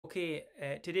Okay,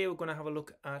 today we're going to have a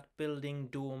look at building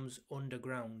domes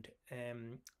underground.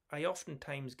 I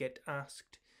oftentimes get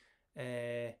asked,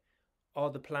 are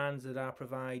the plans that I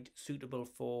provide suitable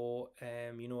for,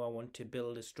 I want to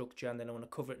build a structure and then I want to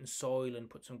cover it in soil and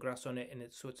put some grass on it and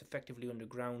so it's effectively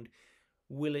underground.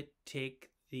 Will it take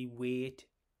the weight?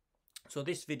 So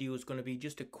this video is going to be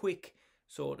just a quick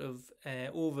sort of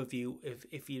overview of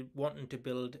if you're wanting to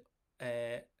build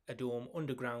a dome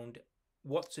underground,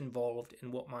 what's involved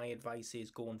and what my advice is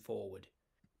going forward.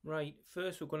 Right,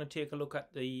 first we're going to take a look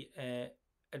at the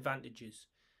advantages.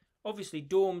 Obviously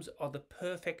domes are the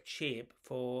perfect shape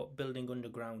for building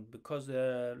underground because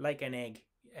they're like an egg.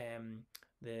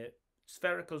 The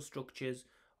spherical structures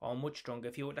are much stronger.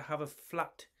 If you were to have a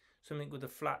flat, something with a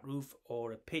flat roof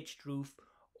or a pitched roof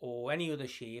or any other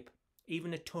shape,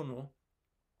 even a tunnel,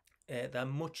 they're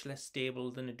much less stable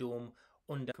than a dome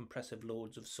under compressive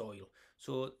loads of soil.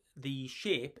 So the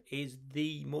shape is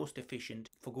the most efficient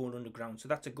for going underground, so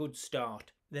that's a good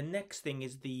start. The next thing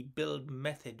is the build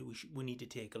method we need to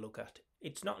take a look at.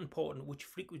 It's not important which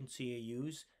frequency you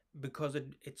use because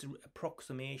it's an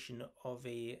approximation of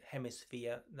a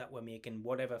hemisphere that we're making,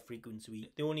 whatever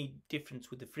frequency. The only difference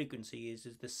with the frequency is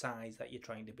the size that you're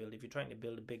trying to build. If you're trying to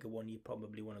build a bigger one, you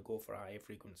probably want to go for a higher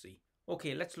frequency.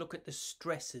 Okay, let's look at the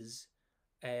stresses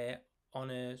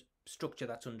on a structure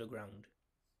that's underground.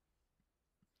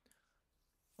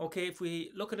 Okay, if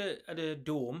we look at a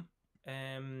dome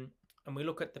and we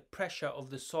look at the pressure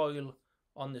of the soil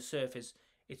on the surface,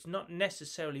 it's not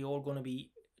necessarily all going to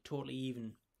be totally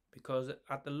even because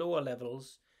at the lower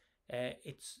levels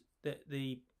it's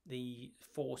the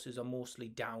forces are mostly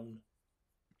down.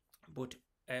 But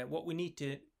what we need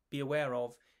to be aware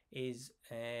of is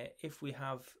if we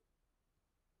have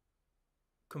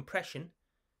compression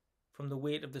from the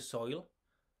weight of the soil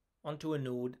onto a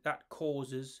node, that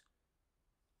causes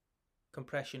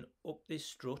compression up this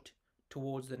strut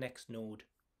towards the next node.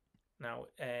 Now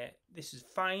this is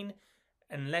fine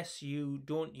unless you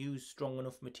don't use strong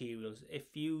enough materials.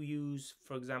 If you use,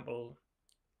 for example,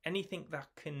 anything that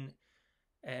can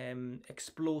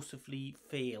explosively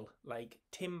fail, like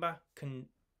timber can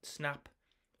snap,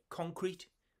 concrete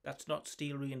that's not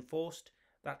steel reinforced,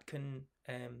 that can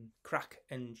crack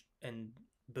and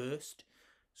burst.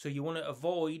 So you want to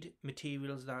avoid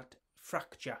materials that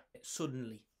fracture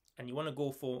suddenly, and you want to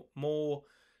go for more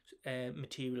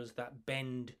materials that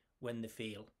bend when they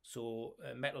fail. So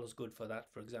metal is good for that.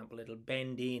 For example, it'll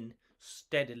bend in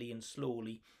steadily and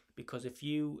slowly, because if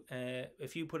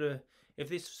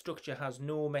this structure has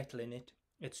no metal in it,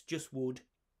 it's just wood,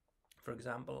 for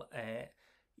example,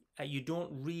 you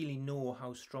don't really know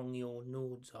how strong your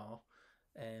nodes are,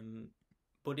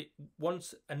 but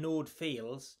once a node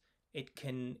fails, it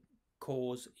can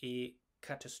cause a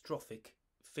catastrophic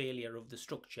failure of the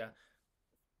structure.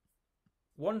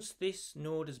 Once this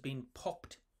node has been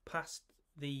popped past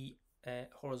the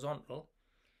horizontal,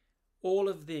 all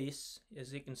of this,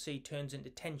 as you can see, turns into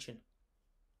tension.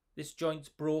 This joint's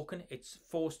broken, it's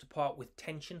forced apart with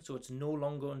tension, so it's no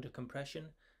longer under compression,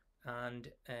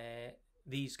 and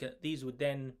these would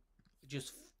then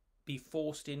just be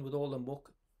forced in with all the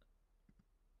muck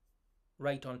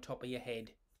right on top of your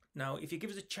head. Now, if you give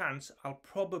us a chance, I'll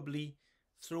probably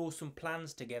throw some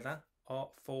plans together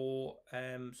for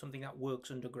something that works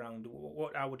underground,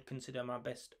 what I would consider my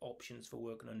best options for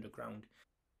working underground.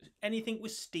 Anything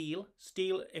with steel,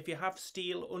 if you have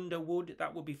steel under wood,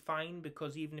 that would be fine,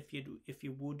 because even if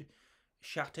your wood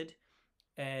shattered,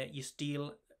 your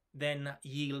steel then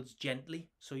yields gently,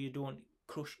 so you don't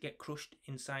get crushed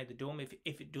inside the dome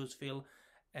if it does fail.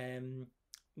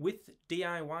 With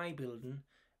DIY building,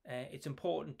 it's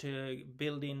important to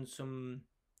build in some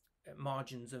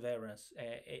margins of errors.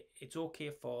 It's okay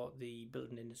for the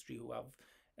building industry who have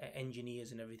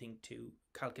engineers and everything to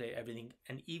calculate everything,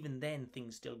 and even then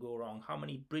things still go wrong. How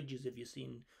many bridges have you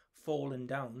seen falling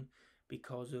down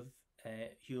because of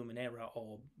human error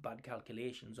or bad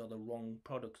calculations or the wrong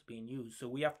products being used? So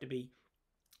we have to be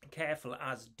careful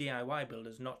as DIY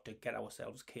builders not to get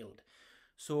ourselves killed.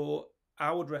 So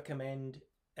I would recommend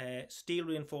steel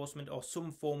reinforcement or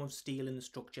some form of steel in the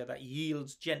structure that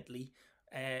yields gently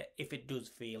if it does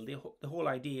fail. The whole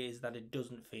idea is that it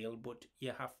doesn't fail, but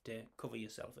you have to cover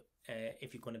yourself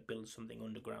if you're going to build something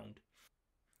underground.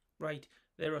 Right,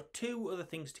 there are two other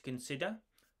things to consider.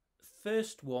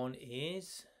 First one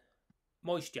is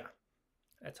moisture.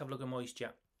 Let's have a look at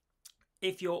moisture.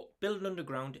 If you're building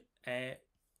underground,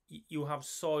 you have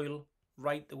soil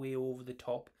right the way over the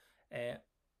top.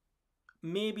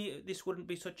 Maybe this wouldn't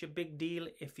be such a big deal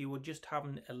if you were just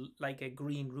having like a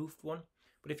green roofed one.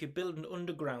 But if you're building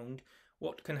underground,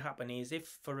 what can happen is,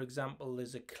 if, for example,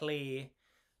 there's a clay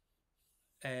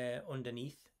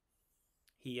underneath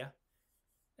here,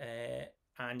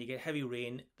 and you get heavy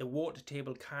rain, the water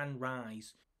table can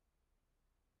rise.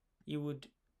 You would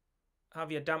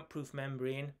have your damp-proof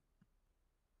membrane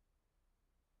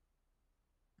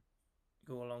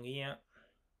go along here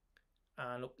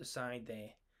and up the side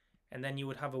there, and then you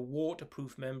would have a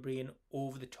waterproof membrane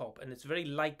over the top, and it's very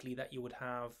likely that you'd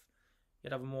have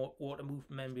a more waterproof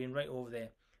membrane right over there.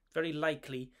 Very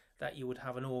likely that you would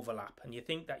have an overlap, and you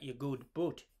think that you're good,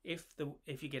 but if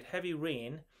you get heavy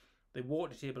rain, the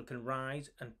water table can rise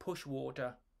and push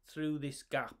water through this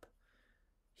gap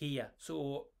here.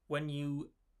 So when you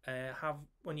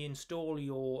install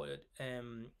your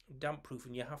damp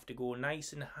proofing, you have to go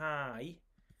nice and high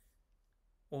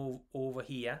over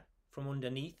here from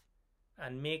underneath,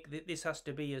 and make this has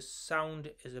to be as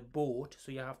sound as a boat.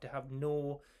 So you have to have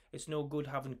it's no good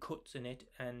having cuts in it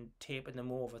and taping them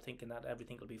over thinking that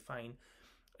everything will be fine.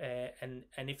 And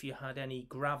if you had any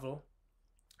gravel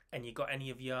and you got any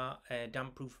of your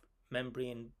damp proof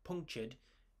membrane punctured,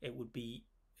 it would be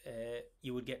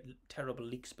you would get terrible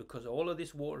leaks, because all of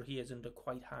this water here is under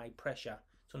quite high pressure.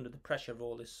 It's under the pressure of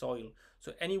all this soil.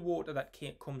 So any water that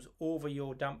comes over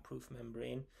your damp proof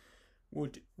membrane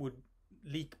would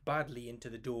leak badly into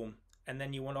the dome. And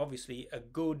then you want obviously a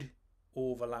good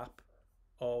overlap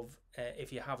of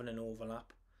if you're having an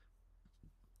overlap,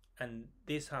 and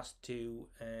this has to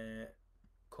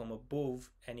come above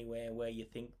anywhere where you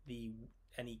think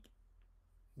any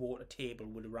water table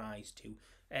would rise to.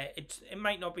 It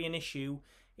might not be an issue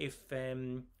if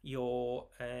you're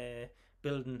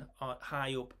building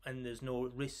high up and there's no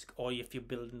risk, or if you're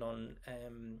building on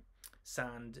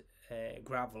sand,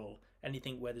 gravel,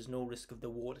 anything where there's no risk of the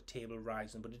water table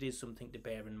rising, but it is something to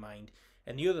bear in mind.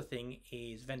 And the other thing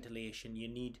is ventilation. You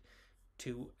need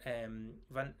to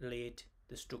ventilate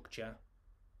the structure,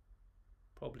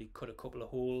 probably cut a couple of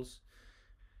holes.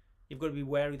 You've got to be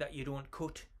wary that you don't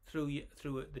cut through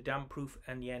the damp proof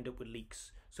and you end up with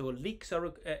leaks. So leaks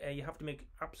are you have to make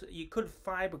you could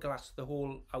fiberglass the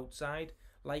whole outside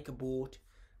like a boat.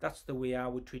 That's the way I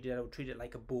would treat it. I would treat it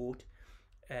like a boat.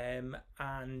 And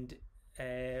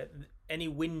any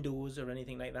windows or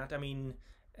anything like that, I mean,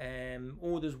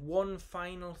 there's one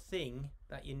final thing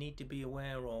that you need to be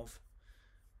aware of.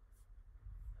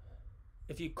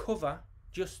 If you cover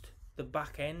just the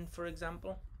back end, for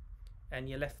example, and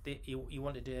you left it, you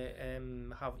wanted to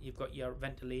you've got your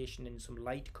ventilation and some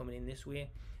light coming in this way,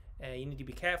 you need to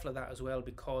be careful of that as well,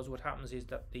 because what happens is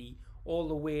that all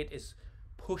the weight is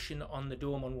pushing on the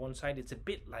dome on one side. It's a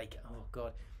bit like, oh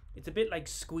god, it's a bit like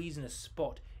squeezing a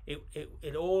spot.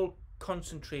 It all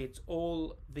concentrates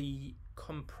all the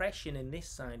compression in this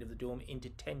side of the dome into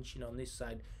tension on this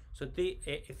side. So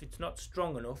if it's not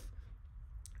strong enough,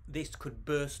 this could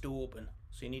burst open.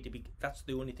 So you need to be, that's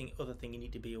the only other thing you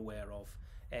need to be aware of.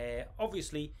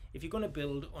 Obviously, if you're going to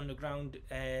build underground,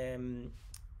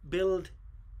 build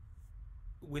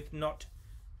with not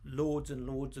loads and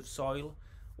loads of soil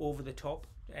over the top.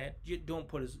 You don't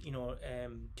put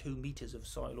 2 meters of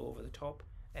soil over the top,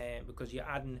 because you're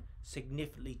adding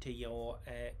significantly to your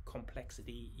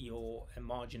complexity, your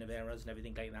margin of errors and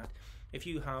everything like that. If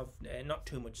you have not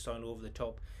too much soil over the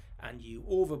top and you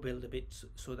overbuild a bit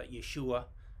so that you're sure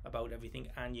about everything,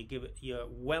 and you're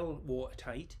well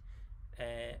watertight,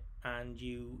 and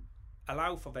you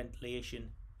allow for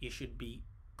ventilation, you should be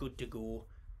good to go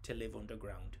to live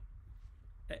underground.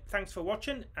 Thanks for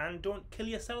watching, and don't kill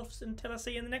yourselves until I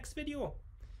see you in the next video.